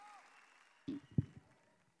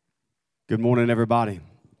Good morning, everybody.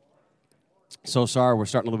 So sorry we're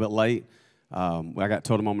starting a little bit late. I got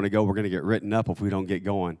told a moment ago we're going to get written up if we don't get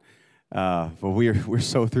going. But we're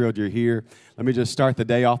so thrilled you're here. Let me just start the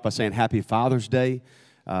day off by saying Happy Father's Day.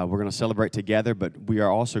 We're going to celebrate together, but we are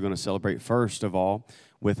also going to celebrate, first of all,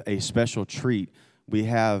 with a special treat. We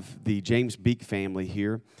have the James Beek family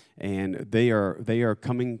here, and they are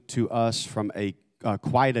coming to us from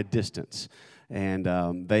quite a distance. And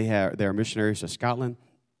they are missionaries to Scotland.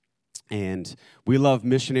 And we love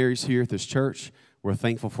missionaries here at this church. We're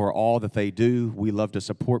thankful for all that they do. We love to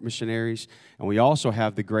support missionaries. And we also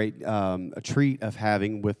have the great treat of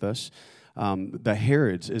having with us the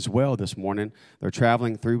Herods as well this morning. They're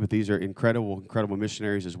traveling through, but these are incredible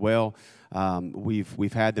missionaries as well.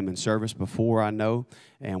 We've had them in service before, I know,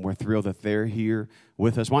 and we're thrilled that they're here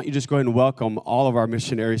with us. Why don't you just go ahead and welcome all of our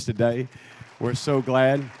missionaries today. We're so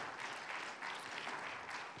glad.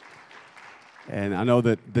 And I know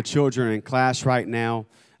that the children are in class right now.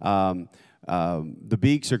 The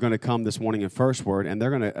Beeks are going to come this morning in First Word, and they're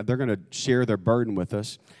going to share their burden with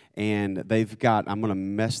us. And they've got, I'm going to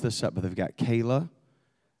mess this up, but they've got Kayla,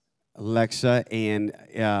 Alexa, and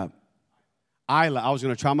Isla. I was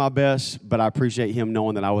going to try my best, but I appreciate him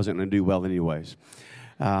knowing that I wasn't going to do well anyways.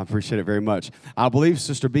 I appreciate it very much. I believe,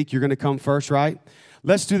 Sister Beek, you're going to come first, right?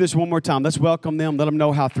 Let's do this one more time. Let's welcome them. Let them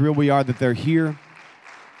know how thrilled we are that they're here.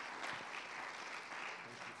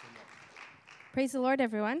 Praise the Lord,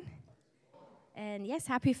 everyone. And yes,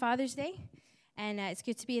 happy Father's Day. And it's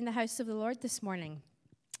good to be in the house of the Lord this morning.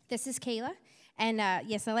 This is Kayla. And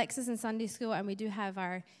yes, Alexa's in Sunday school, and we do have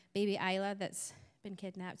our baby Isla that's been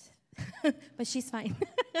kidnapped. But she's fine.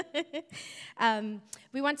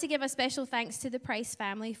 We want to give a special thanks to the Price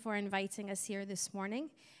family for inviting us here this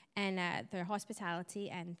morning and their hospitality.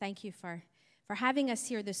 And thank you for having us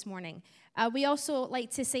here this morning. We also like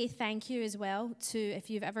to say thank you as well to if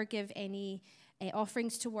you've ever give any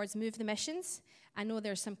offerings towards Move the Missions. I know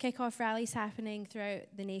there's some kickoff rallies happening throughout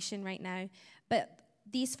the nation right now, but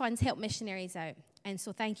these funds help missionaries out, and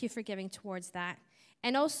so thank you for giving towards that.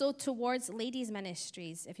 And also towards ladies'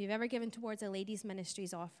 ministries. If you've ever given towards a ladies'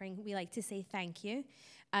 ministries offering, we like to say thank you.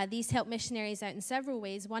 These help missionaries out in several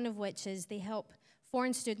ways, one of which is they help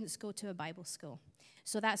foreign students go to a Bible school.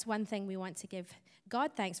 So that's one thing we want to give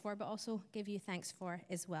God thanks for, but also give you thanks for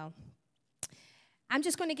as well. I'm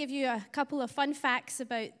just going to give you a couple of fun facts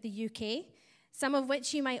about the UK, some of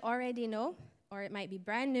which you might already know, or it might be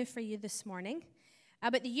brand new for you this morning.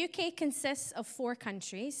 But the UK consists of 4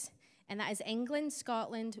 countries, and that is England,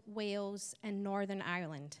 Scotland, Wales, and Northern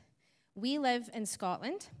Ireland. We live in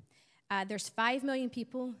Scotland. There's 5 million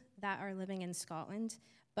people that are living in Scotland,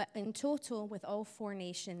 but in total, with all 4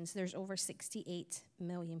 nations, there's over 68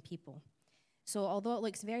 million people. So although it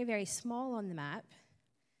looks very, very small on the map,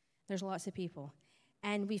 there's lots of people.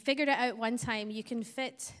 And we figured it out one time. You can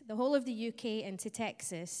fit the whole of the UK into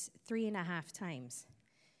Texas 3.5 times.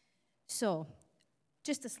 So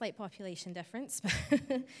just a slight population difference.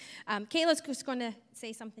 Kayla's just going to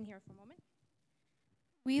say something here for a moment.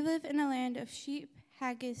 We live in a land of sheep,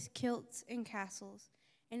 haggis, kilts, and castles,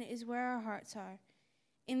 and it is where our hearts are.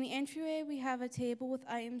 In the entryway, we have a table with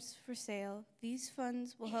items for sale. These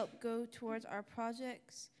funds will help go towards our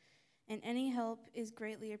projects, and any help is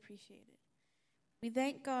greatly appreciated. We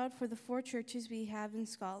thank God for the 4 churches we have in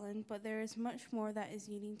Scotland, but there is much more that is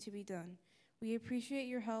needing to be done. We appreciate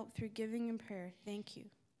your help through giving and prayer. Thank you.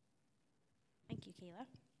 Thank you, Kayla.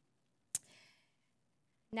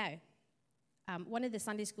 Now, one of the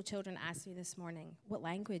Sunday school children asked me this morning, what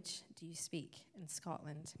language do you speak in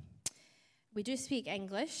Scotland? We do speak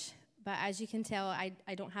English, but as you can tell, I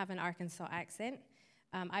don't have an Arkansas accent.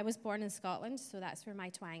 I was born in Scotland, so that's where my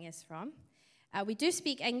twang is from. We do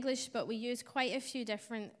speak English, but we use quite a few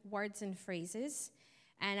different words and phrases,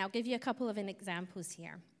 and I'll give you a couple of examples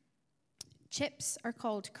here. Chips are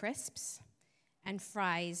called crisps, and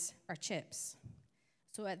fries are chips.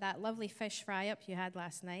 So at that lovely fish fry up you had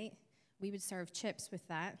last night, we would serve chips with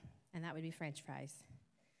that, and that would be French fries.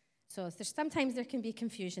 So sometimes there can be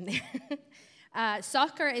confusion there.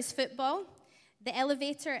 Soccer is football. The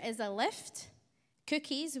elevator is a lift.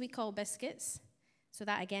 Cookies we call biscuits. So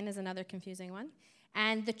that, again, is another confusing one.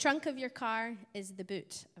 And the trunk of your car is the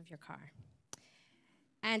boot of your car.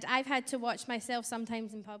 And I've had to watch myself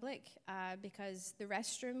sometimes in public because the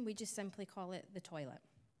restroom, we just simply call it the toilet.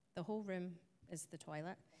 The whole room is the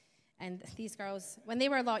toilet. And these girls, when they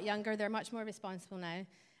were a lot younger, they're much more responsible now.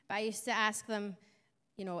 But I used to ask them,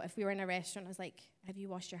 you know, if we were in a restaurant, I was like, have you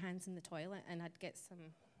washed your hands in the toilet? And I'd get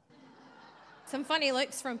some funny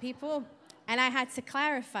looks from people. And I had to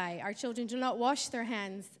clarify, our children do not wash their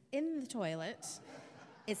hands in the toilet.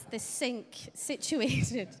 It's the sink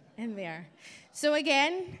situated in there. So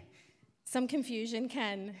again, some confusion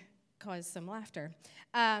can cause some laughter.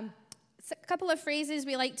 A couple of phrases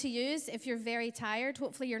we like to use if you're very tired.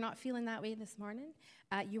 Hopefully you're not feeling that way this morning.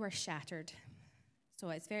 You are shattered. So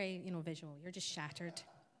it's very, visual. You're just shattered.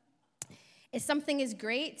 If something is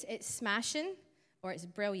great, it's smashing, or it's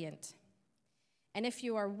brilliant. And if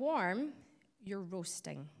you are warm, you're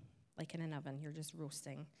roasting, like in an oven. You're just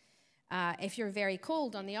roasting. If you're very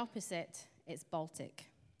cold, on the opposite, it's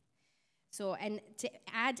Baltic. So, and to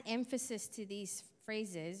add emphasis to these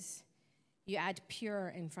phrases, you add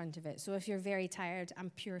pure in front of it. So if you're very tired, I'm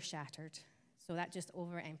pure shattered. So that just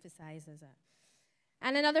overemphasizes it.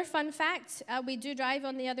 And another fun fact, we do drive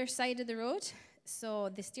on the other side of the road. So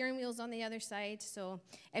the steering wheel's on the other side. So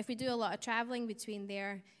if we do a lot of traveling between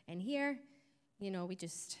there and here, we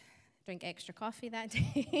just drink extra coffee that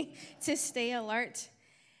day to stay alert.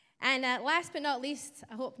 And last but not least,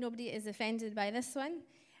 I hope nobody is offended by this one.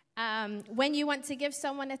 When you want to give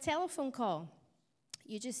someone a telephone call,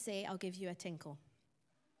 you just say, I'll give you a tinkle.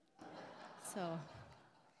 So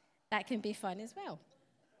that can be fun as well.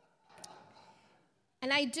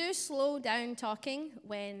 And I do slow down talking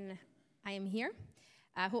when I am here.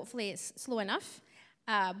 Hopefully it's slow enough.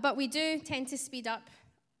 But we do tend to speed up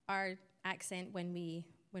our accent when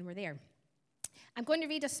we're there. I'm going to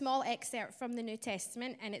read a small excerpt from the New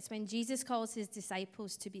Testament, and it's when Jesus calls his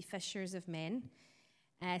disciples to be fishers of men.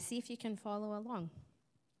 See if you can follow along.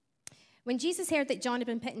 When Jesus heard that John had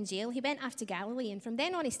been put in jail, he went after Galilee, and from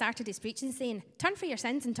then on he started his preaching, saying, "Turn for your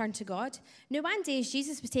sins and turn to God." Now one day, as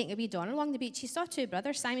Jesus was taking a wee dawn along the beach, he saw two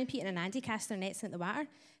brothers, Simon Peter and Andy, cast their nets into the water.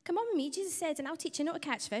 "Come on with me," Jesus said, "and I'll teach you not to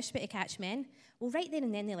catch fish, but to catch men." Well, right there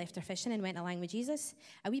and then they left their fishing and went along with Jesus.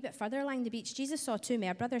 A wee bit further along the beach, Jesus saw two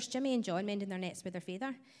mere brothers, Jimmy and John, mending their nets with their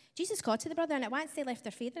father. Jesus called to the brother, and at once they left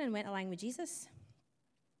their father and went along with Jesus.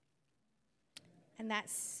 And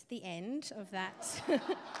that's the end of that.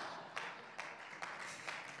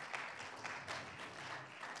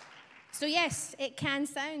 So yes, it can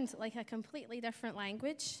sound like a completely different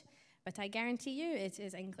language, but I guarantee you it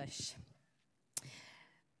is English.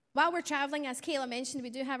 While we're traveling, as Kayla mentioned,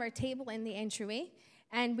 we do have our table in the entryway,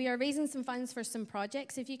 and we are raising some funds for some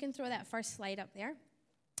projects. If you can throw that first slide up there.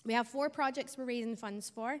 We have 4 projects we're raising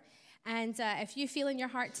funds for, and if you feel in your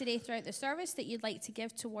heart today throughout the service that you'd like to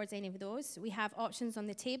give towards any of those, we have options on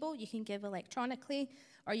the table. You can give electronically,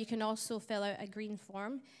 or you can also fill out a green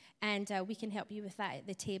form, and we can help you with that at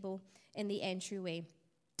the table in the entryway.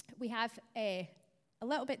 We have a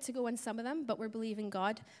little bit to go on some of them, but we're believing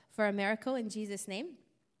God for a miracle in Jesus' name.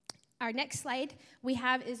 Our next slide we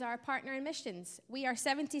have is our partner in missions. We are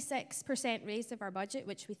 76% raised of our budget,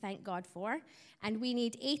 which we thank God for, and we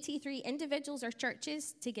need 83 individuals or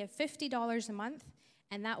churches to give $50 a month,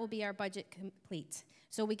 and that will be our budget complete.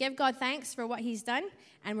 So we give God thanks for what he's done,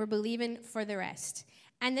 and we're believing for the rest.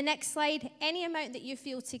 And the next slide, any amount that you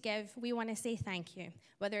feel to give, we want to say thank you.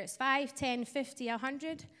 Whether it's 5, 10, 50,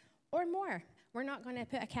 100, or more. We're not going to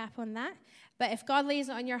put a cap on that. But if God lays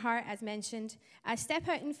it on your heart, as mentioned, step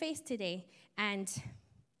out in faith today, and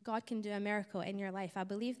God can do a miracle in your life. I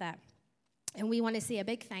believe that. And we want to say a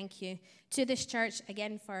big thank you to this church,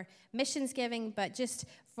 again, for missions giving, but just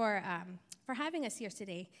for having us here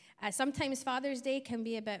today. Sometimes Father's Day can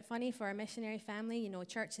be a bit funny for a missionary family.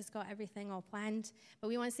 Church has got everything all planned. But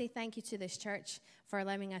we want to say thank you to this church for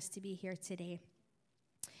allowing us to be here today.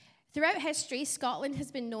 Throughout history, Scotland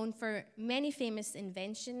has been known for many famous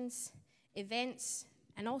inventions, events,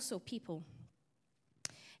 and also people.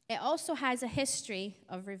 It also has a history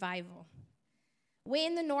of revival. Way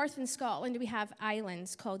in the north in Scotland, we have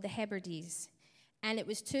islands called the Hebrides, and it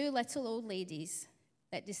was 2 little old ladies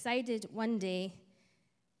that decided one day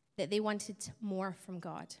that they wanted more from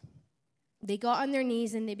God. They got on their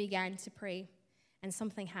knees and they began to pray, and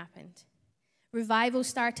something happened. Revival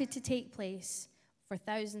started to take place for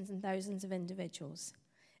thousands and thousands of individuals.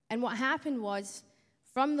 And what happened was,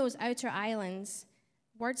 from those outer islands,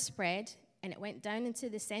 word spread, and it went down into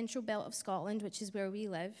the central belt of Scotland, which is where we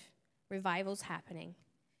live, revivals happening.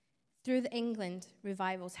 Through England,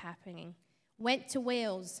 revivals happening. Went to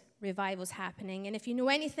Wales, revivals happening. And if you know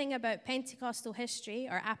anything about Pentecostal history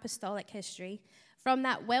or apostolic history, from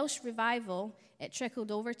that Welsh revival, it trickled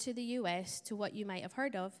over to the US to what you might have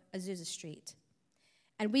heard of, Azusa Street.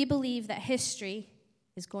 And we believe that history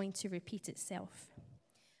is going to repeat itself.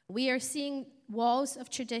 We are seeing walls of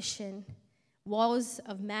tradition, walls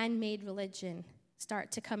of man-made religion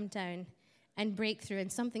start to come down and break through,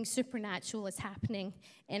 and something supernatural is happening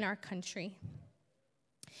in our country.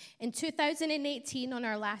 In 2018, on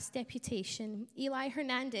our last deputation, Eli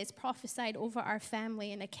Hernandez prophesied over our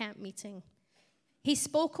family in a camp meeting. He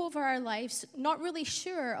spoke over our lives, not really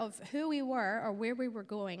sure of who we were or where we were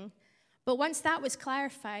going. But once that was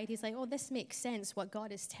clarified, he's like, oh, this makes sense, what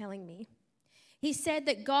God is telling me. He said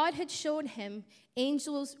that God had shown him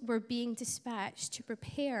angels were being dispatched to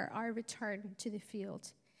prepare our return to the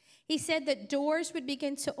field. He said that doors would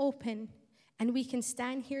begin to open, and we can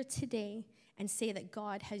stand here today and say that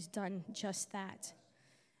God has done just that.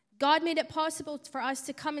 God made it possible for us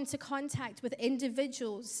to come into contact with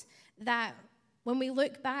individuals that, when we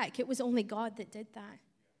look back, it was only God that did that.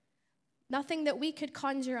 Nothing that we could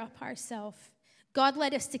conjure up ourselves. God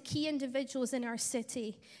led us to key individuals in our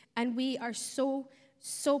city, and we are so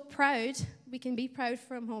proud, we can be proud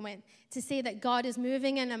for a moment, to say that God is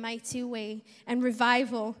moving in a mighty way, and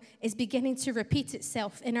revival is beginning to repeat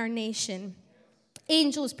itself in our nation.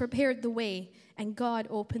 Angels prepared the way, and God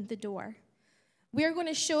opened the door. We're going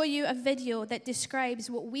to show you a video that describes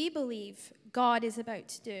what we believe God is about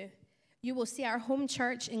to do. You will see our home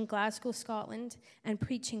church in Glasgow, Scotland, and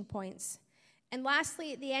preaching points. And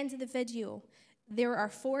lastly, at the end of the video, there are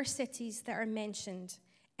 4 cities that are mentioned,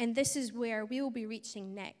 and this is where we will be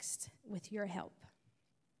reaching next with your help.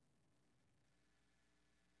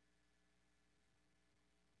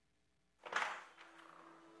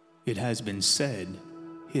 It has been said,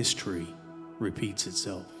 history repeats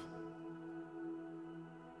itself.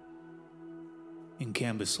 In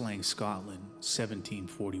Cambuslang, Scotland,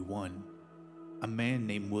 1741, a man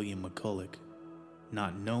named William McCulloch,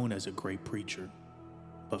 not known as a great preacher,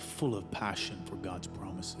 but full of passion for God's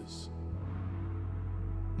promises.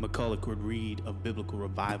 McCulloch would read of biblical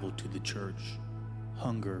revival to the church.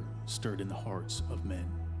 Hunger stirred in the hearts of men.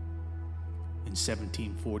 In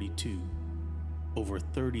 1742, over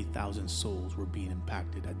 30,000 souls were being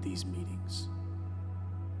impacted at these meetings.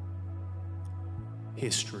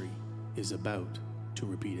 History is about to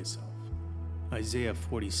repeat itself. Isaiah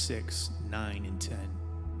 46, 9 and 10.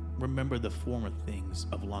 Remember the former things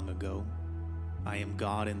of long ago. I am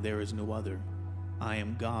God and there is no other. I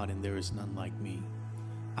am God and there is none like me.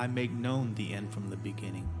 I make known the end from the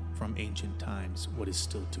beginning, from ancient times what is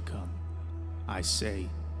still to come. I say,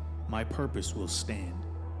 my purpose will stand,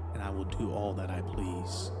 and I will do all that I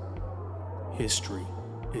please. History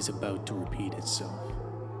is about to repeat itself,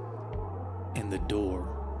 and the door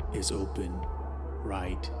is open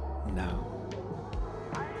right now.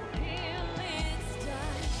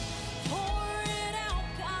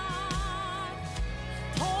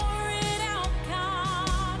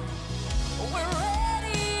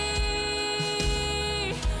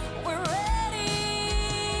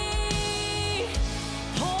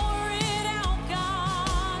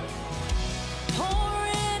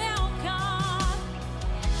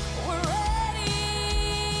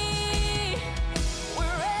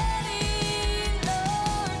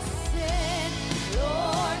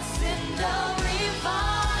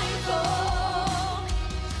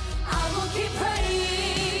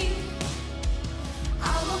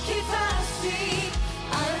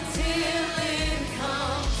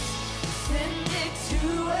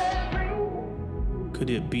 Could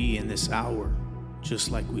it be in this hour, just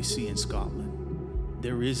like we see in Scotland?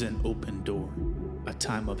 There is an open door, a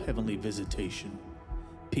time of heavenly visitation.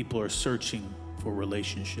 People are searching for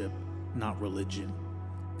relationship, not religion.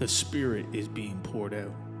 The Spirit is being poured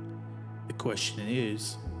out. The question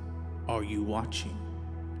is, are you watching?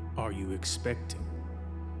 Are you expecting?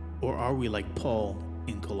 Or are we like Paul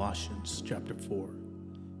in Colossians chapter 4,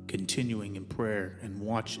 continuing in prayer and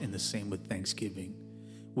watch in the same with thanksgiving,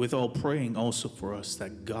 with all praying also for us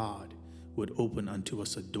that God would open unto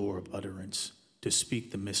us a door of utterance to speak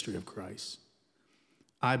the mystery of Christ.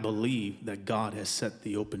 I believe that God has set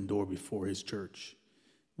the open door before his church.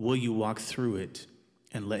 Will you walk through it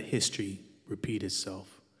and let history repeat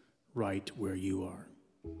itself right where you are?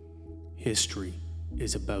 History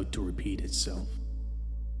is about to repeat itself,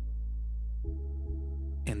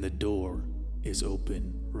 and the door is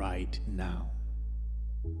open right now.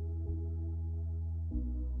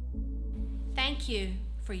 Thank you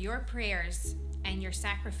for your prayers and your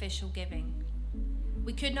sacrificial giving.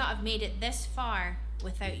 We could not have made it this far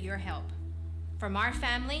without your help. From our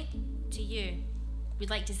family to you, we'd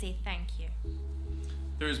like to say thank you.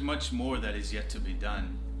 There is much more that is yet to be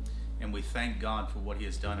done, and we thank God for what he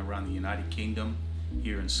has done around the United Kingdom,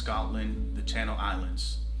 here in Scotland, the Channel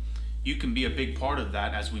Islands. You can be a big part of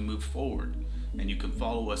that as we move forward, and you can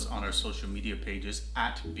follow us on our social media pages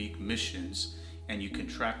at Beek Missions, and you can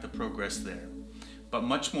track the progress there. But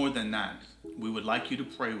much more than that, we would like you to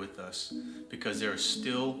pray with us, because there are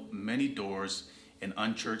still many doors in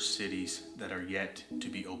unchurched cities that are yet to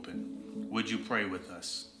be open. Would you pray with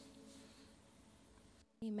us?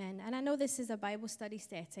 Amen. And I know this is a Bible study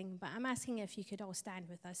setting, but I'm asking if you could all stand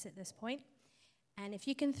with us at this point. And if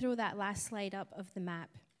you can throw that last slide up of the map.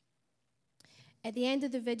 At the end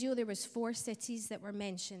of the video, there was 4 cities that were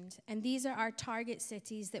mentioned. And these are our target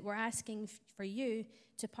cities that we're asking for you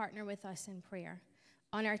to partner with us in prayer.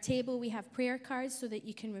 On our table, we have prayer cards so that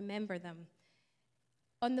you can remember them.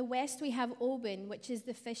 On the west, we have Oban, which is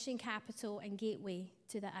the fishing capital and gateway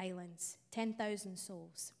to the islands, 10,000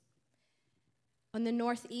 souls. On the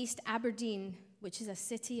northeast, Aberdeen, which is a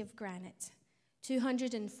city of granite,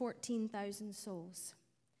 214,000 souls.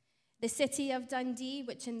 The city of Dundee,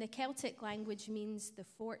 which in the Celtic language means the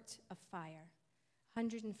fort of fire,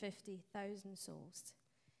 150,000 souls.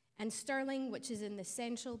 And Stirling, which is in the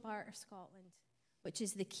central part of Scotland, which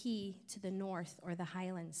is the key to the north or the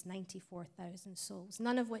Highlands, 94,000 souls,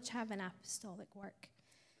 none of which have an apostolic work.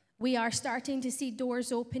 We are starting to see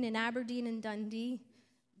doors open in Aberdeen and Dundee,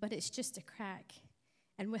 but it's just a crack.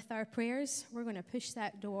 And with our prayers, we're going to push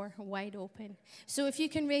that door wide open. So if you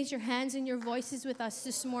can raise your hands and your voices with us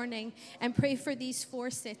this morning and pray for these 4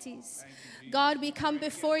 cities. God, we come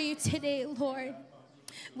before you today, Lord.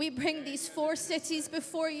 We bring these 4 cities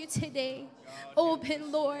before you today.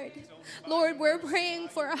 Open, Lord. Lord, we're praying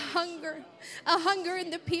for a hunger in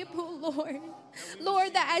the people, Lord.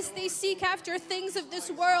 Lord, that as they seek after things of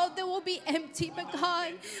this world, they will be empty. But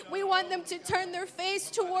God, we want them to turn their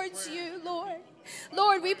face towards you, Lord.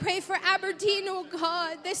 Lord, we pray for Aberdeen, oh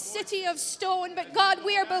God, this city of stone. But God,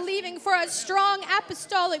 we are believing for a strong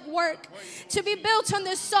apostolic work to be built on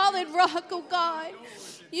this solid rock, oh God.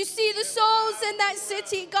 You see the souls in that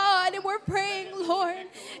city, God, and we're praying, Lord,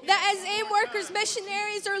 that as aim workers,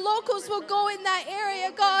 missionaries, or locals will go in that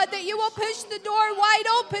area, God, that you will push the door wide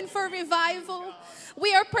open for revival.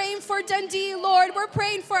 We are praying for Dundee, Lord. We're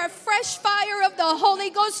praying for a fresh fire of the Holy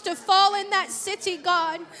Ghost to fall in that city,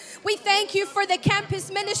 God. We thank you for the campus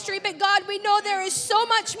ministry, but God, we know there is so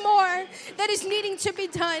much more that is needing to be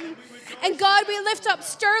done. And God, we lift up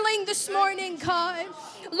Stirling this morning, God.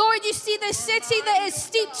 Lord, you see the city that is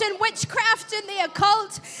steeped in witchcraft and the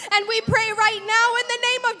occult. And we pray right now in the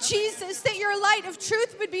name of Jesus that your light of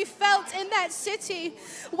truth would be felt in that city.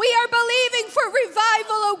 We are believing for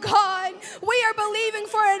revival, oh God. We are believing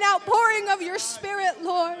for an outpouring of your Spirit,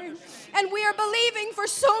 Lord. And we are believing for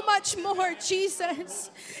so much more,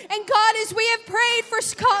 Jesus. And God, as we have prayed for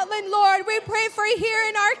Scotland, Lord, we pray for here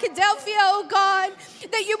in Arkadelphia, oh God,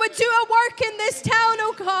 that you would do a work in this town,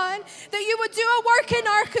 oh God, that you would do a work in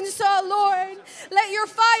Arkansas, Lord. Let your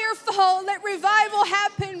fire fall, let revival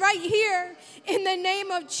happen right here in the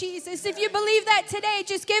name of Jesus. If you believe that today,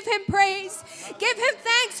 just give him praise. Give him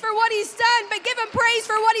thanks for what he's done, but give him praise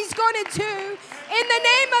for what he's going to do. In the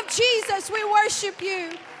name of Jesus, we worship you.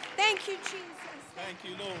 Thank you, Jesus. Thank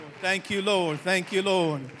you, Lord. Thank you, Lord. Thank you,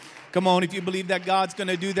 Lord. Come on, if you believe that God's going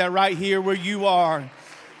to do that right here where you are,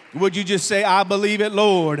 would you just say, I believe it,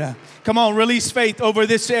 Lord? Come on, release faith over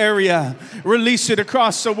this area. Release it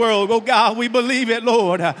across the world. Oh, God, we believe it,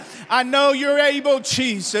 Lord. I know you're able,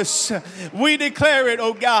 Jesus. We declare it,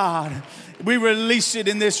 oh, God. We release it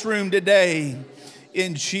in this room today.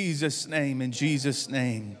 In Jesus' name, in Jesus'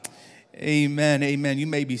 name. Amen, amen. You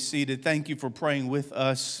may be seated. Thank you for praying with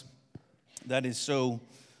us. That is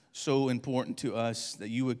so important to us, that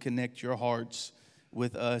you would connect your hearts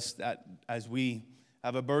with us, that as we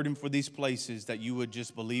have a burden for these places, that you would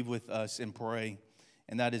just believe with us and pray.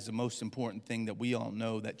 And that is the most important thing that we all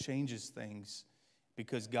know that changes things,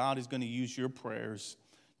 because God is going to use your prayers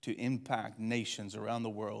to impact nations around the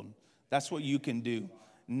world. That's what you can do.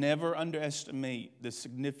 Never underestimate the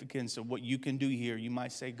significance of what you can do here. You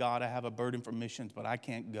might say, God, I have a burden for missions, but I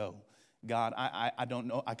can't go. God, I don't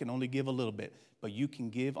know. I can only give a little bit. But you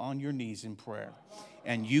can give on your knees in prayer.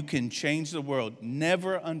 And you can change the world.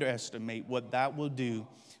 Never underestimate what that will do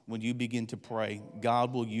when you begin to pray.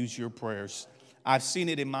 God will use your prayers. I've seen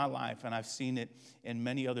it in my life, and I've seen it in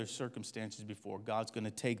many other circumstances before. God's going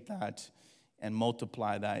to take that and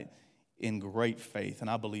multiply that in great faith.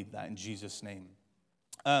 And I believe that in Jesus' name.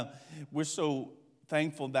 We're so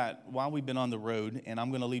thankful that while we've been on the road, and I'm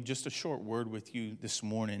going to leave just a short word with you this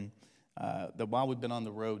morning, that while we've been on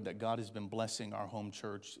the road, that God has been blessing our home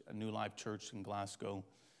church, a New Life Church in Glasgow.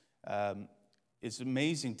 It's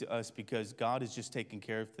amazing to us because God is just taking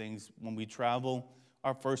care of things. When we travel,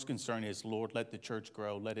 our first concern is, Lord, let the church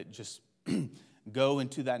grow. Let it just go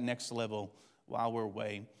into that next level while we're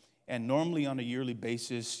away. And normally on a yearly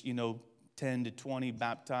basis, 10 to 20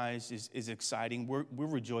 baptized is exciting. We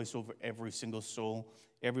rejoice over every single soul.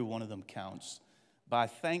 Every one of them counts. But I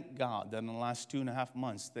thank God that in the last 2.5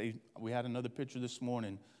 months, we had another picture this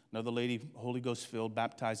morning, another lady, Holy Ghost filled,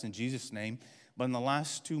 baptized in Jesus' name. But in the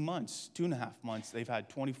last 2.5 months, they've had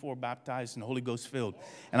 24 baptized and Holy Ghost filled.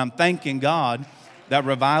 And I'm thanking God that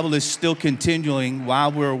revival is still continuing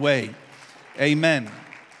while we're away. Amen.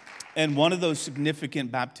 And one of those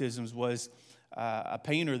significant baptisms was a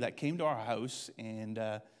painter that came to our house, and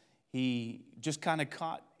he just kind of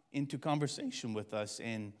caught into conversation with us.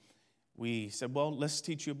 And we said, well, let's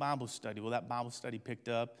teach you a Bible study. Well, that Bible study picked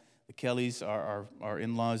up. The Kellys, our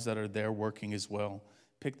in-laws that are there working as well,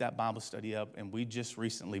 picked that Bible study up, and we just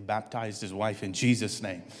recently baptized his wife in Jesus'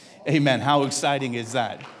 name. Amen. How exciting is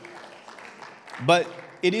that? But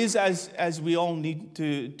it is as we all need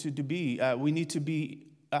to be. We need to be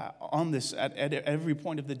on this at every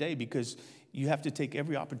point of the day, because you have to take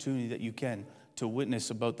every opportunity that you can to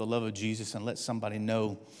witness about the love of Jesus and let somebody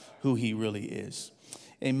know who he really is.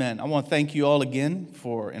 Amen. I want to thank you all again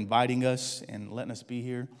for inviting us and letting us be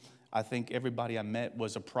here. I think everybody I met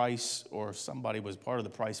was a Price, or somebody was part of the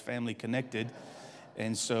Price family connected.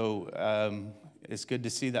 And so it's good to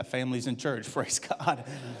see that family's in church. Praise God.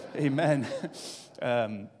 Amen.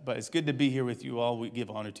 But it's good to be here with you all. We give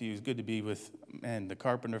honor to you. It's good to be with the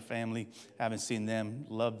Carpenter family. Haven't seen them.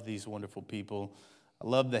 Love these wonderful people. I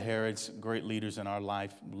love the Herods, great leaders in our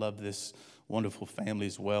life. Love this wonderful family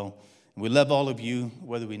as well. And we love all of you,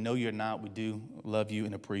 whether we know you or not. We do love you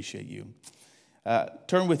and appreciate you.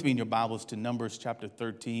 Turn with me in your Bibles to Numbers chapter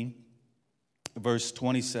 13, verse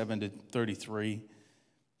 27 to 33.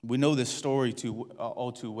 We know this story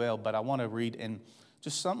all too well, but I want to read, and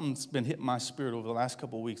just something's been hitting my spirit over the last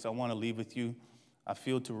couple of weeks. I want to leave with you. I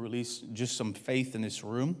feel to release just some faith in this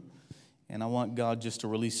room, and I want God just to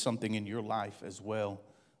release something in your life as well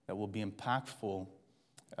that will be impactful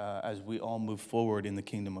as we all move forward in the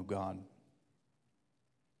kingdom of God.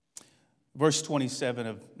 Verse 27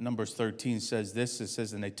 of Numbers 13 says this. It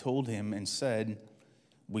says, and they told him and said,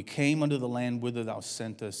 we came unto the land whither thou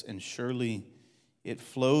sent us, and surely it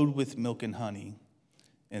flowed with milk and honey,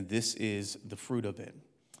 and this is the fruit of it.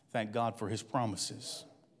 Thank God for his promises.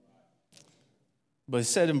 But it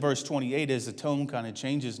said in verse 28, as the tone kind of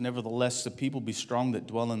changes, nevertheless, the people be strong that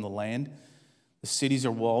dwell in the land. The cities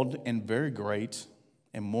are walled and very great.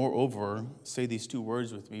 And moreover, say these two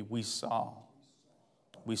words with me, we saw.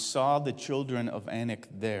 We saw the children of Anak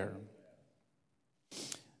there.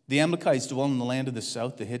 The Amalekites dwell in the land of the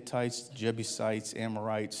south. The Hittites, the Jebusites,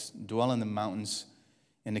 Amorites dwell in the mountains.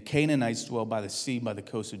 And the Canaanites dwell by the sea, by the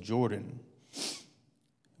coast of Jordan.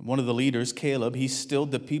 One of the leaders, Caleb, he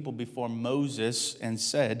stilled the people before Moses and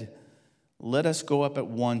said, let us go up at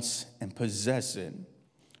once and possess it,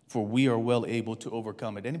 for we are well able to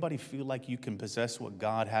overcome it. Anybody feel like you can possess what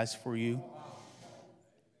God has for you?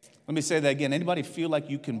 Let me say that again. Anybody feel like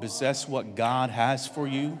you can possess what God has for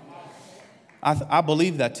you? I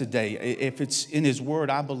believe that today. If it's in his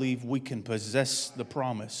word, I believe we can possess the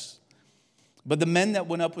promise. But the men that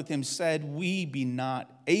went up with him said, we be not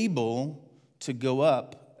able to go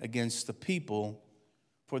up against the people,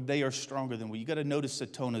 for they are stronger than we. You got to notice the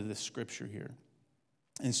tone of this scripture here.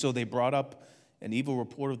 And so they brought up an evil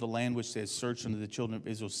report of the land which they had searched unto the children of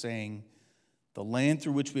Israel, saying, the land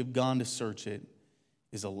through which we have gone to search it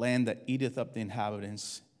is a land that eateth up the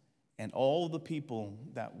inhabitants, and all the people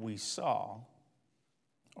that we saw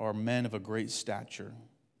are men of a great stature.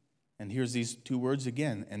 And here's these two words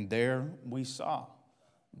again, and there we saw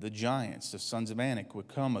the giants, the sons of Anak, would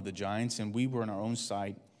come of the giants, and we were in our own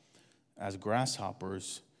sight as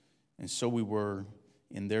grasshoppers, and so we were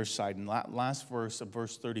in their sight. And last verse of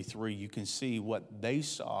verse 33, you can see what they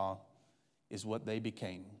saw is what they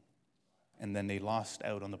became, and then they lost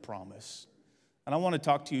out on the promise. And I want to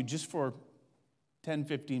talk to you just for 10,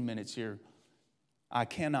 15 minutes here. I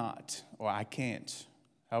cannot, or I can't,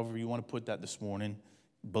 however you want to put that this morning,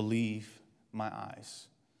 believe my eyes.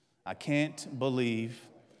 I can't believe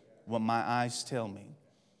what my eyes tell me.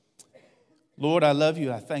 Lord, I love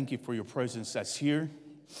you. I thank you for your presence that's here.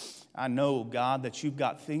 I know, God, that you've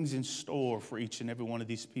got things in store for each and every one of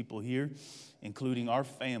these people here, including our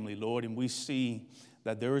family, Lord, and we see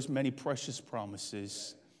that there is many precious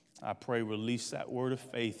promises. I pray, release that word of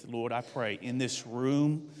faith, Lord, I pray, in this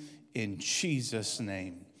room, in Jesus'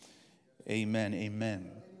 name. Amen,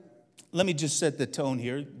 amen. Let me just set the tone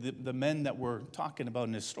here. The men that we're talking about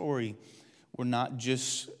in this story were not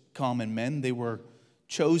just common men. They were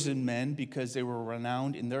chosen men because they were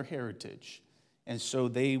renowned in their heritage. And so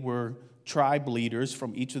they were tribe leaders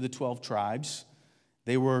from each of the 12 tribes.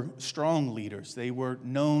 They were strong leaders. They were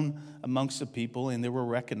known amongst the people, and they were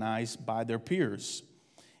recognized by their peers.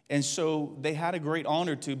 And so they had a great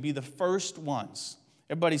honor to be the first ones.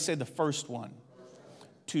 Everybody say the first one.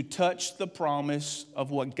 To touch the promise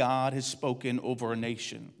of what God has spoken over a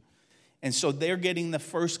nation. And so they're getting the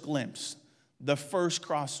first glimpse, the first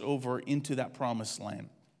crossover into that promised land.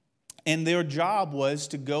 And their job was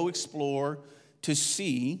to go explore, to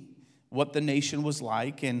see what the nation was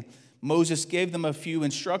like. And Moses gave them a few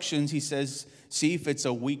instructions. He says, see if it's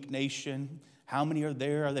a weak nation. How many are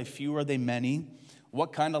there? Are they few? Are they many?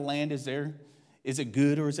 What kind of land is there? Is it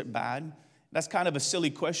good or is it bad? That's kind of a silly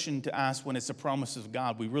question to ask when it's a promise of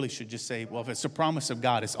God. We really should just say, well, if it's a promise of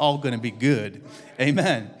God, it's all going to be good.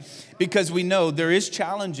 Amen. Because we know there is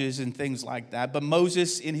challenges and things like that. But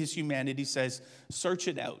Moses, in his humanity, says, search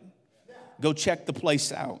it out. Go check the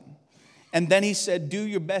place out. And then he said, do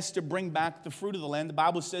your best to bring back the fruit of the land. The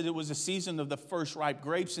Bible says it was a season of the first ripe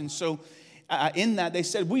grapes. And so in that, they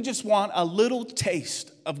said, we just want a little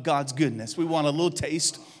taste of God's goodness. We want a little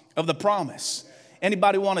taste of the promise.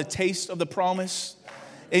 Anybody want a taste of the promise?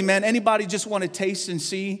 Amen. Anybody just want to taste and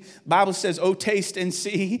see? Bible says, oh, taste and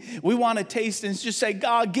see. We want to taste and just say,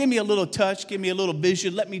 God, give me a little touch. Give me a little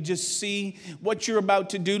vision. Let me just see what you're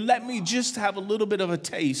about to do. Let me just have a little bit of a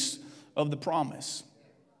taste of the promise.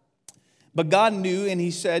 But God knew, and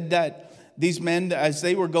he said that these men, as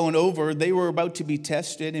they were going over, they were about to be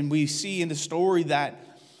tested. And we see in the story that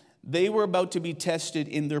they were about to be tested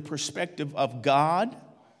in their perspective of God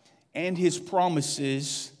and his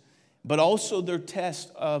promises, but also their test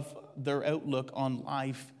of their outlook on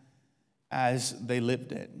life as they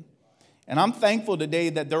lived it. And I'm thankful today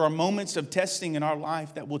that there are moments of testing in our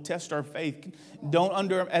life that will test our faith. Don't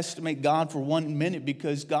underestimate God for 1 minute,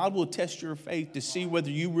 because God will test your faith to see whether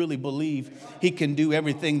you really believe he can do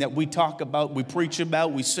everything that we talk about, we preach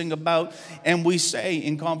about, we sing about, and we say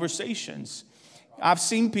in conversations. I've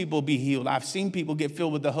seen people be healed. I've seen people get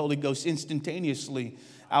filled with the Holy Ghost instantaneously.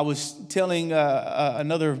 I was telling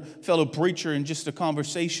another fellow preacher in just a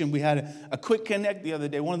conversation, we had a quick connect the other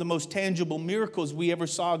day. One of the most tangible miracles we ever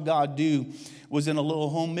saw God do was in a little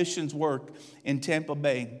home missions work in Tampa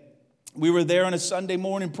Bay. We were there on a Sunday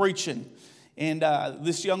morning preaching, and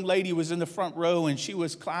this young lady was in the front row, and she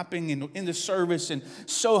was clapping in the service and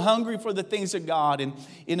so hungry for the things of God. And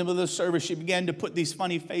in the middle of the service, she began to put these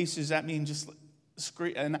funny faces at me and just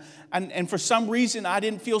and for some reason, I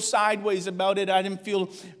didn't feel sideways about it. I didn't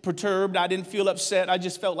feel perturbed. I didn't feel upset. I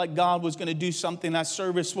just felt like God was going to do something in that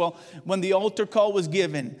service. Well, when the altar call was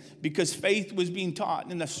given, because faith was being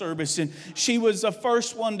taught in the service, and she was the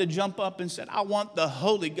first one to jump up and said, I want the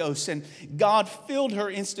Holy Ghost. And God filled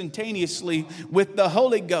her instantaneously with the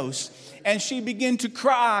Holy Ghost. And she began to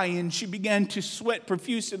cry, and she began to sweat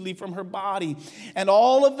profusely from her body. And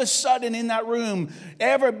all of a sudden in that room,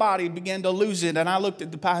 everybody began to lose it. And I looked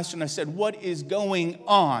at the pastor and I said, what is going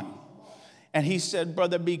on? And he said,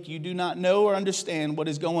 Brother Beek, you do not know or understand what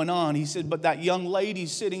is going on. He said, but that young lady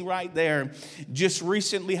sitting right there just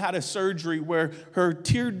recently had a surgery where her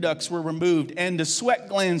tear ducts were removed and the sweat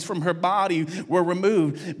glands from her body were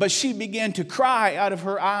removed. But she began to cry out of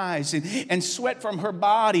her eyes and sweat from her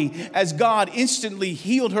body as God instantly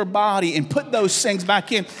healed her body and put those things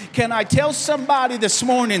back in. Can I tell somebody this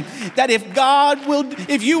morning that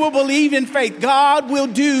if you will believe in faith, God will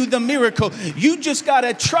do the miracle. You just got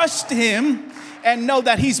to trust him and know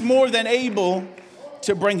that he's more than able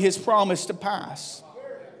to bring his promise to pass.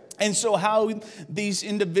 And so how these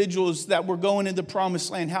individuals that were going into the promised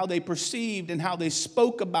land, how they perceived and how they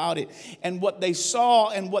spoke about it and what they saw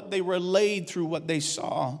and what they relayed through what they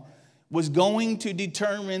saw was going to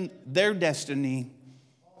determine their destiny.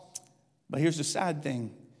 But here's the sad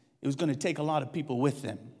thing. It was going to take a lot of people with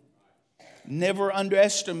them. Never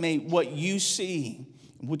underestimate what you see,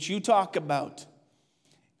 what you talk about,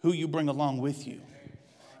 who you bring along with you.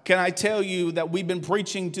 Can I tell you that we've been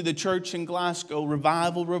preaching to the church in Glasgow,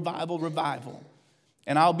 revival, revival, revival.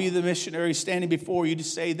 And I'll be the missionary standing before you to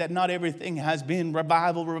say that not everything has been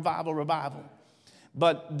revival, revival, revival.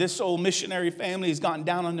 But this old missionary family has gotten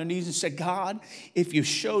down on their knees and said, God, if you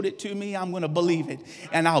showed it to me, I'm going to believe it.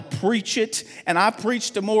 And I'll preach it. And I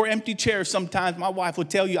preached to more empty chairs sometimes. My wife will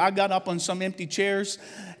tell you, I got up on some empty chairs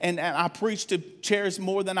and I preached to chairs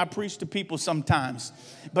more than I preached to people sometimes.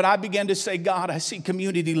 But I began to say, God, I see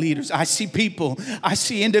community leaders. I see people. I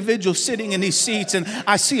see individuals sitting in these seats. And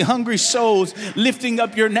I see hungry souls lifting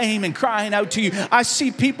up your name and crying out to you. I see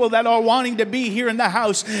people that are wanting to be here in the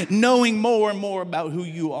house, knowing more and more about who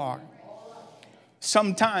you are.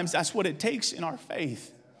 Sometimes that's what it takes in our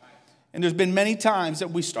faith. And there's been many times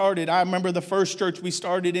that we started. I remember the first church we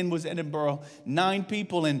started in was Edinburgh. 9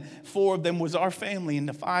 people, and 4 of them was our family, and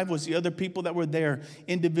the 5 was the other people that were there,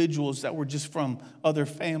 individuals that were just from other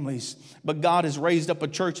families. But God has raised up a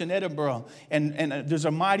church in Edinburgh, and there's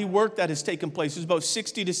a mighty work that has taken place. There's about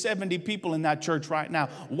 60 to 70 people in that church right now.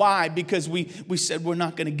 Why? Because we said we're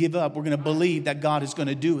not going to give up. We're going to believe that God is going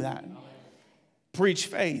to do that. Preach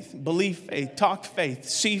faith, believe faith, talk faith,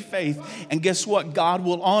 see faith. And guess what? God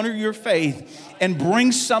will honor your faith and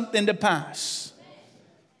bring something to pass.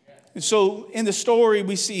 And so in the story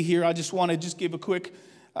we see here, I just want to give a quick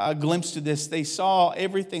glimpse to this. They saw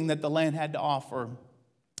everything that the land had to offer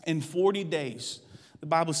in 40 days. The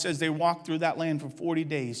Bible says they walked through that land for 40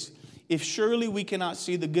 days. If surely we cannot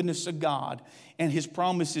see the goodness of God and his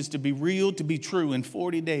promises to be real, to be true in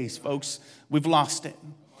 40 days, folks, we've lost it.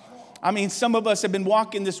 I mean, some of us have been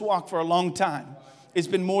walking this walk for a long time. It's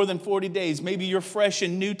been more than 40 days. Maybe you're fresh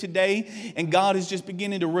and new today, and God is just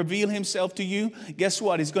beginning to reveal himself to you. Guess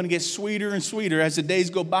what? It's going to get sweeter and sweeter as the days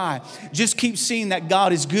go by. Just keep seeing that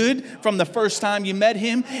God is good from the first time you met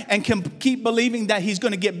him, and keep believing that he's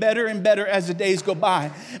going to get better and better as the days go by.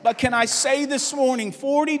 But can I say this morning,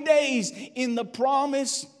 40 days in the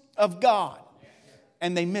promise of God,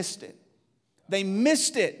 and they missed it. They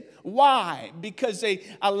missed it. Why? Because they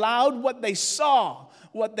allowed what they saw,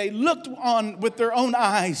 what they looked on with their own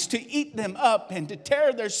eyes, to eat them up and to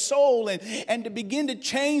tear their soul and to begin to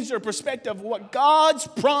change their perspective of what God's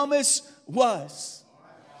promise was.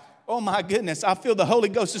 Oh my goodness, I feel the Holy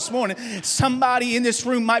Ghost this morning. Somebody in this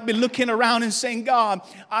room might be looking around and saying, God,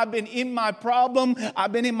 I've been in my problem.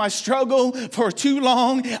 I've been in my struggle for too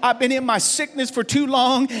long. I've been in my sickness for too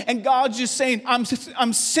long. And God's just saying,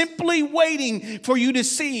 I'm simply waiting for you to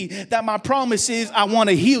see that my promise is I want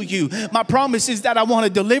to heal you. My promise is that I want to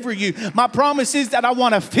deliver you. My promise is that I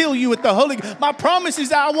want to fill you with the Holy Ghost. My promise is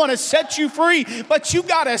that I want to set you free. But you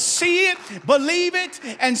got to see it, believe it,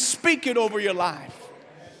 and speak it over your life.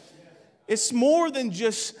 It's more than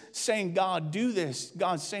just saying, God, do this.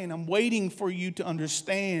 God's saying, I'm waiting for you to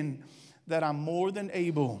understand that I'm more than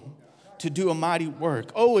able to do a mighty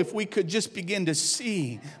work. Oh, if we could just begin to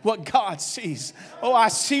see what God sees. Oh, I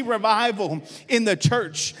see revival in the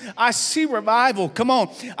church. I see revival. Come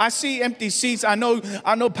on. I see empty seats. I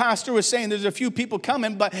know Pastor was saying there's a few people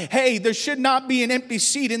coming, but hey, there should not be an empty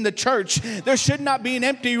seat in the church. There should not be an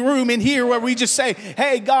empty room in here where we just say,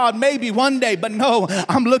 hey, God, maybe one day. But no,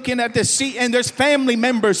 I'm looking at this seat, and there's family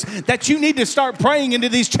members that you need to start praying into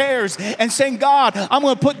these chairs and saying, God, I'm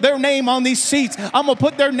going to put their name on these seats. I'm going to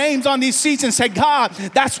put their names on these seats and say, God,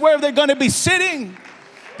 that's where they're going to be sitting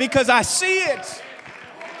because I see it.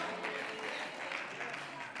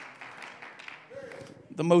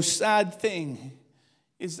 The most sad thing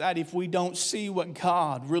is that if we don't see what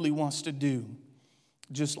God really wants to do,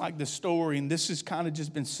 just like the story, and this has kind of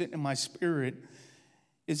just been sitting in my spirit,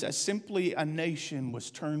 is that simply a nation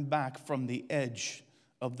was turned back from the edge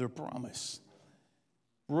of their promise.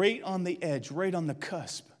 Right on the edge, right on the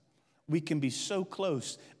cusp. We can be so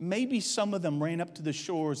close. Maybe some of them ran up to the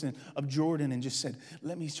shores of Jordan and just said,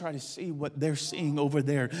 let me try to see what they're seeing over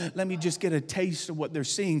there. Let me just get a taste of what they're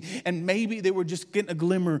seeing. And maybe they were just getting a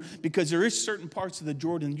glimmer, because there is certain parts of the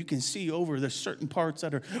Jordan you can see over. There's certain parts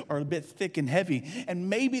that are a bit thick and heavy. And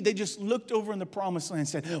maybe they just looked over in the promised land and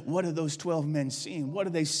said, what are those 12 men seeing? What are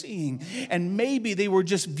they seeing? And maybe they were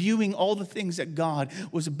just viewing all the things that God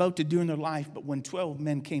was about to do in their life. But when 12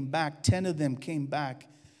 men came back, 10 of them came back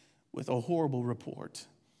with a horrible report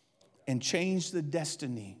and change the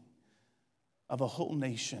destiny of a whole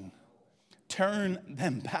nation. Turn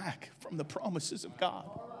them back from the promises of God.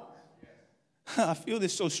 I feel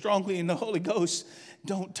this so strongly in the Holy Ghost.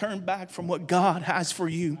 Don't turn back from what God has for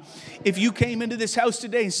you. If you came into this house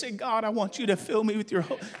today and said, God, I want you to fill me with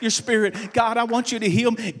your spirit. God, I want you to heal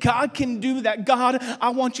me. God can do that. God, I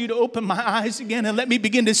want you to open my eyes again and let me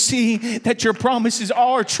begin to see that your promises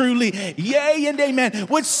are truly yea and amen.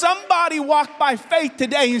 Would somebody walk by faith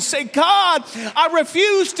today and say, God, I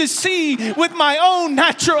refuse to see with my own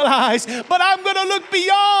natural eyes, but I'm going to look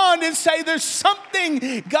beyond and say there's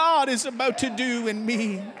something God is about to do in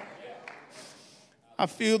me. I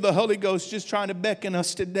feel the Holy Ghost just trying to beckon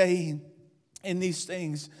us today in these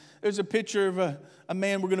things. There's a picture of a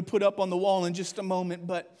man we're going to put up on the wall in just a moment.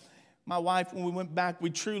 But my wife, when we went back, we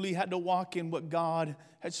truly had to walk in what God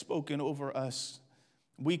had spoken over us.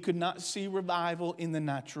 We could not see revival in the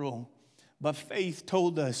natural, but faith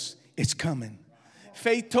told us it's coming.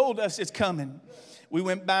 Faith told us it's coming. We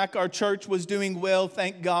went back. Our church was doing well,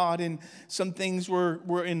 thank God, and some things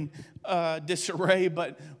were in disarray.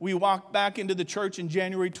 But we walked back into the church in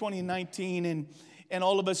January 2019, and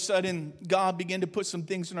all of a sudden, God began to put some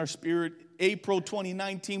things in our spirit. April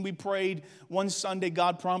 2019, we prayed. One Sunday,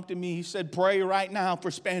 God prompted me. He said, pray right now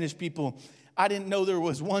for Spanish people. I didn't know there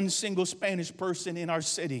was one single Spanish person in our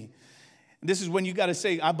city. And this is when you got to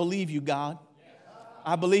say, I believe you, God.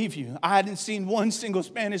 I believe you. I hadn't seen one single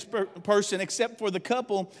Spanish person except for the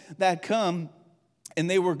couple that come And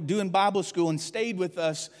they were doing Bible school and stayed with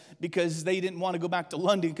us because they didn't want to go back to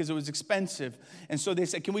London because it was expensive. And so they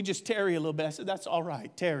said, can we just tarry a little bit? I said, that's all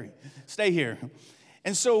right, tarry. Stay here.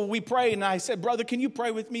 And so we prayed, and I said, brother, can you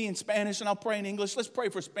pray with me in Spanish, and I'll pray in English? Let's pray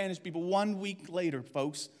for Spanish people. 1 week later,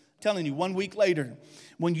 folks. Telling you, 1 week later,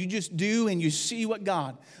 when you just do and you see what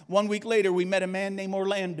God. 1 week later, we met a man named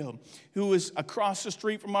Orlando who was across the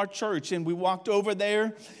street from our church, and we walked over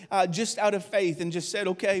there just out of faith and just said,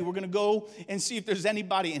 okay, we're going to go and see if there's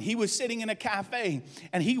anybody. And he was sitting in a cafe,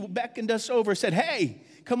 and he beckoned us over, said, hey,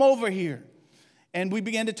 come over here. And we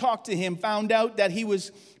began to talk to him, found out that he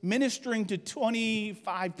was ministering to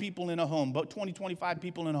 25 people in a home, about 25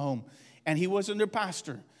 people in a home. And he wasn't their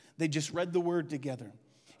pastor. They just read the word together.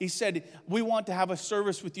 He said, we want to have a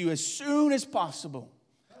service with you as soon as possible.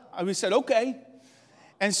 We said, okay.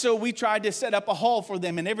 And so we tried to set up a hall for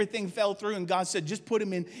them, and everything fell through. And God said, just put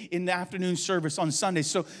them in the afternoon service on Sunday.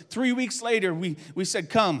 So 3 weeks later, we said,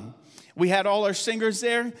 come. We had all our singers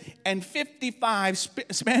there, and 55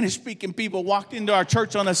 Spanish-speaking people walked into our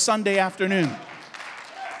church on a Sunday afternoon.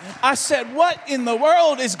 I said, what in the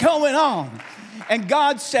world is going on? And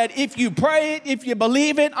God said, if you pray it, if you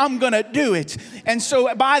believe it, I'm going to do it. And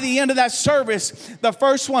so by the end of that service, the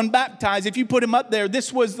first one baptized, if you put him up there,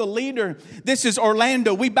 this was the leader. This is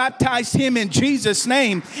Orlando. We baptized him in Jesus'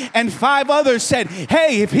 name. And 5 others said,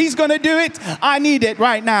 hey, if he's going to do it, I need it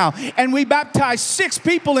right now. And we baptized 6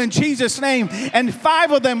 people in Jesus' name. And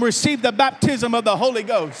 5 of them received the baptism of the Holy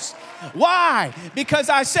Ghost. Why? Because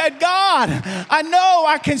I said, God, I know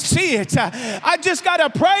I can see it. I just got to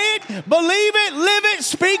pray it, believe it, live it,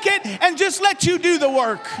 speak it, and just let you do the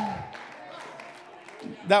work.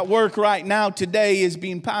 That work right now today is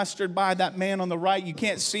being pastored by that man on the right. You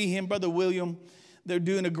can't see him, Brother William. They're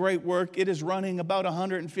doing a great work. It is running about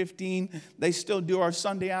 115. They still do our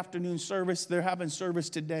Sunday afternoon service. They're having service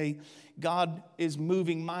today. God is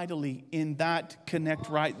moving mightily in that connect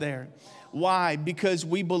right there. Why? Because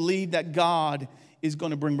we believe that God is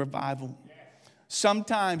going to bring revival.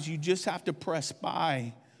 Sometimes you just have to press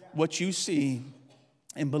by what you see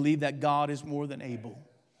and believe that God is more than able.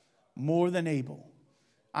 More than able.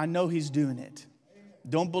 I know he's doing it.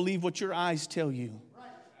 Don't believe what your eyes tell you.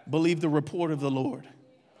 Believe the report of the Lord.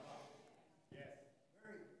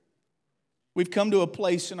 We've come to a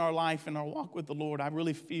place in our life, in our walk with the Lord, I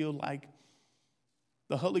really feel like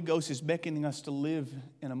the Holy Ghost is beckoning us to live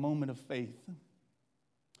in a moment of faith.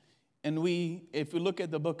 And if we look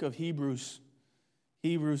at the book of Hebrews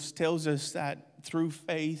tells us that through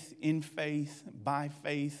faith, in faith, by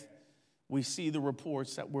faith, we see the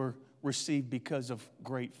reports that were received because of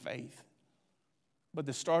great faith. But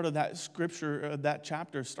the start of that scripture, that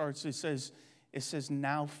chapter starts, it says,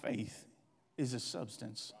 now faith is a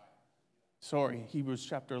substance. Hebrews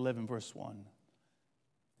chapter 11, verse 1.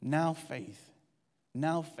 Now faith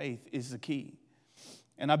is the key.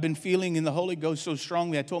 And I've been feeling in the Holy Ghost so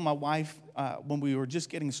strongly. I told my wife when we were just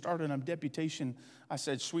getting started on deputation, I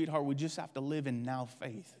said, sweetheart, we just have to live in now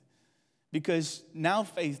faith. Because now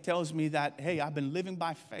faith tells me that, hey, I've been living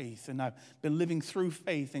by faith, and I've been living through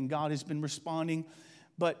faith, and God has been responding.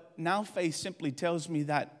 But now faith simply tells me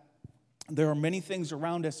that there are many things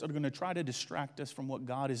around us that are going to try to distract us from what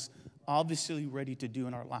God is obviously ready to do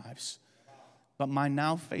in our lives. But my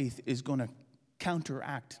now faith is going to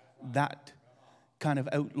counteract that kind of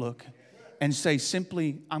outlook and say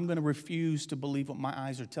simply, I'm going to refuse to believe what my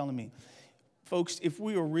eyes are telling me. Folks, if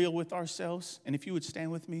we are real with ourselves, and if you would stand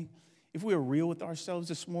with me, if we are real with ourselves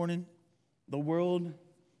this morning, the world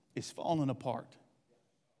is falling apart.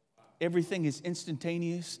 Everything is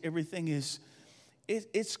instantaneous. Everything is,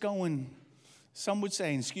 it's going, some would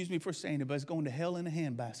say, and excuse me for saying it, but it's going to hell in a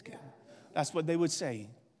handbasket. That's what they would say.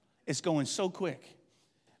 It's going so quick.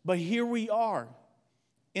 But here we are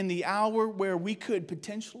in the hour where we could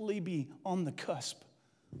potentially be on the cusp,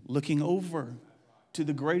 looking over to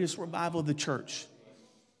the greatest revival of the church.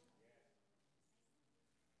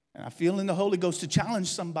 And I feel in the Holy Ghost to challenge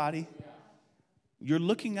somebody. You're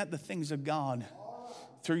looking at the things of God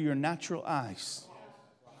through your natural eyes.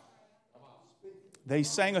 They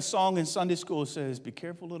sang a song in Sunday school that says, be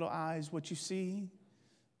careful, little eyes, what you see.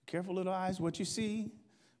 Be careful, little eyes, what you see.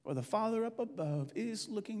 For the Father up above is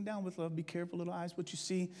looking down with love. Be careful, little eyes, what you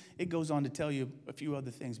see. It goes on to tell you a few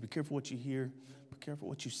other things. Be careful what you hear. Be careful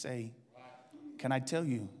what you say. Can I tell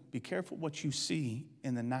you, be careful what you see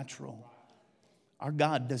in the natural. Our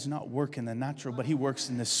God does not work in the natural, but he works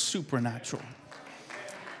in the supernatural.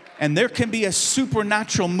 And there can be a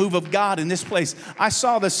supernatural move of God in this place. I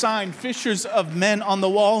saw the sign, fishers of men on the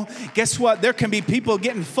wall. Guess what? There can be people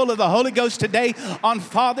getting full of the Holy Ghost today on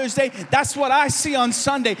Father's Day. That's what I see on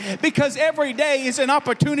Sunday, because every day is an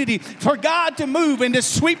opportunity for God to move and to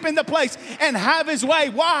sweep in the place and have his way.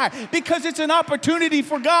 Why? Because it's an opportunity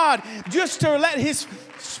for God just to let his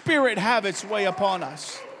Spirit have its way upon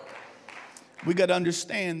us. We got to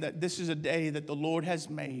understand that this is a day that the Lord has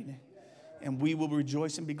made, and we will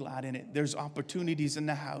rejoice and be glad in it. There's opportunities in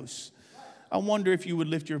the house. I wonder if you would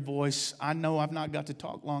lift your voice. I know I've not got to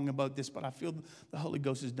talk long about this, but I feel the Holy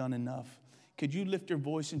Ghost has done enough. Could you lift your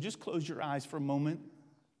voice and just close your eyes for a moment?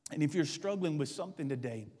 And if you're struggling with something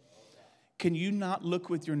today, can you not look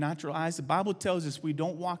with your natural eyes? The Bible tells us we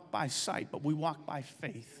don't walk by sight, but we walk by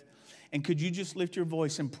faith. And could you just lift your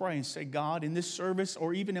voice and pray and say, God, in this service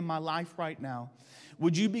or even in my life right now,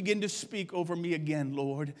 would you begin to speak over me again,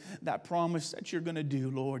 Lord, that promise that you're going to do,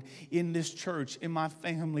 Lord, in this church, in my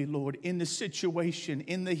family, Lord, in the situation,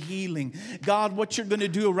 in the healing. God, what you're going to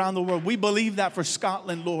do around the world. We believe that for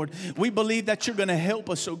Scotland, Lord. We believe that you're going to help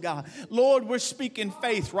us, oh God. Lord, we're speaking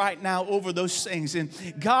faith right now over those things. And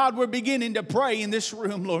God, we're beginning to pray in this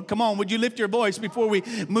room, Lord. Come on, would you lift your voice before we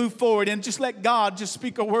move forward and just let God just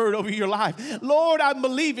speak a word over your life. Lord, I'm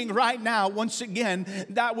believing right now, once again,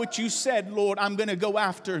 that what you said, Lord, I'm going to go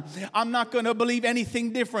after. I'm not going to believe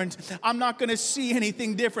anything different. I'm not going to see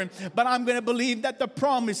anything different, but I'm going to believe that the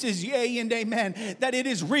promise is yea and amen, that it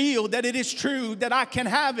is real, that it is true, that I can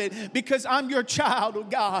have it because I'm your child, oh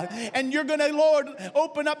God. And you're going to, Lord,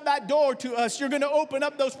 open up that door to us. You're going to open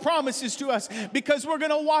up those promises to us because we're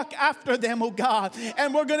going to walk after them, oh God.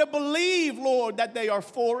 And we're going to believe, Lord, that they are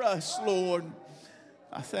for us, Lord.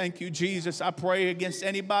 I thank you, Jesus. I pray against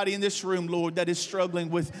anybody in this room, Lord, that is struggling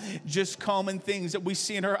with just common things that we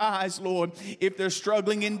see in our eyes, Lord. If they're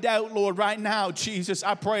struggling in doubt, Lord, right now, Jesus,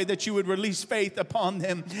 I pray that you would release faith upon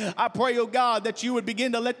them. I pray, oh God, that you would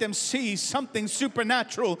begin to let them see something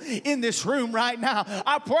supernatural in this room right now.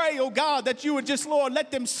 I pray, oh God, that you would just, Lord,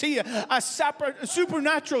 let them see a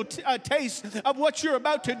supernatural taste of what you're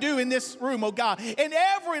about to do in this room, oh God. In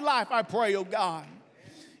every life, I pray, oh God.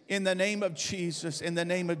 In the name of Jesus, in the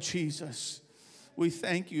name of Jesus, we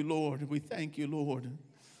thank you, Lord. We thank you, Lord.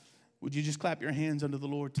 Would you just clap your hands unto the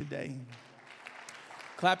Lord today?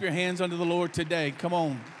 Clap your hands unto the Lord today. Come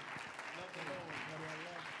on.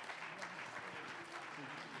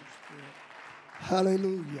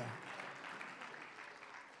 Hallelujah.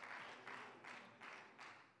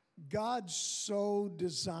 God so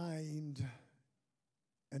designed,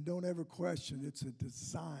 and don't ever question, it's a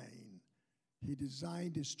design. He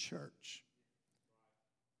designed his church.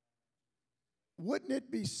 Wouldn't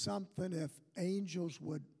it be something if angels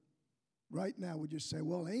would, right now, would just say,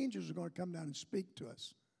 well, angels are going to come down and speak to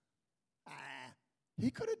us?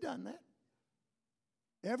 He could have done that.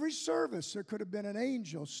 Every service, there could have been an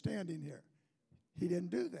angel standing here. He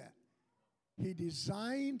didn't do that. He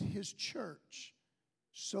designed his church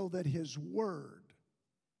so that his word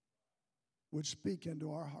would speak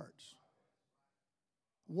into our hearts.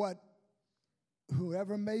 What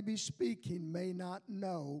whoever may be speaking may not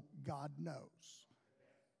know, God knows.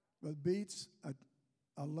 But Beets,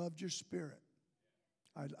 I loved your spirit.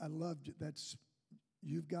 I loved you.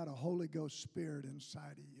 You've got a Holy Ghost spirit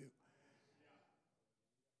inside of you.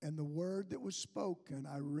 And the word that was spoken,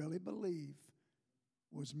 I really believe,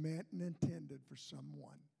 was meant and intended for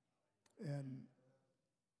someone. And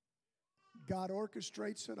God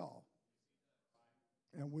orchestrates it all.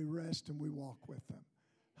 And we rest and we walk with him.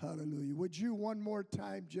 Hallelujah. Would you one more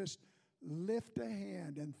time just lift a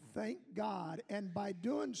hand and thank God, and by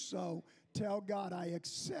doing so, tell God, I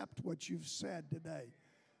accept what you've said today.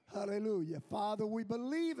 Hallelujah. Father, we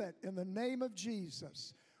believe it in the name of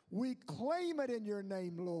Jesus. We claim it in your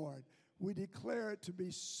name, Lord. We declare it to be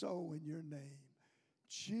so in your name.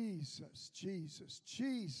 Jesus, Jesus,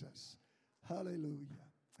 Jesus. Hallelujah.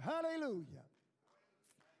 Hallelujah.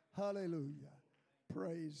 Hallelujah.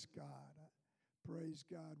 Praise God. Praise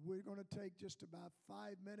God. We're going to take just about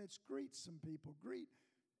 5 minutes. Greet some people.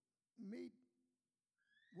 Meet.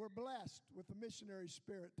 We're blessed with the missionary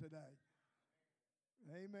spirit today.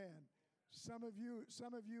 Amen. Some of you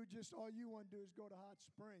just all you want to do is go to hot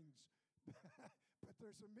springs. But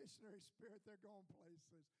there's a missionary spirit. They're going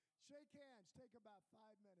places. Shake hands. Take about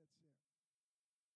 5 minutes here.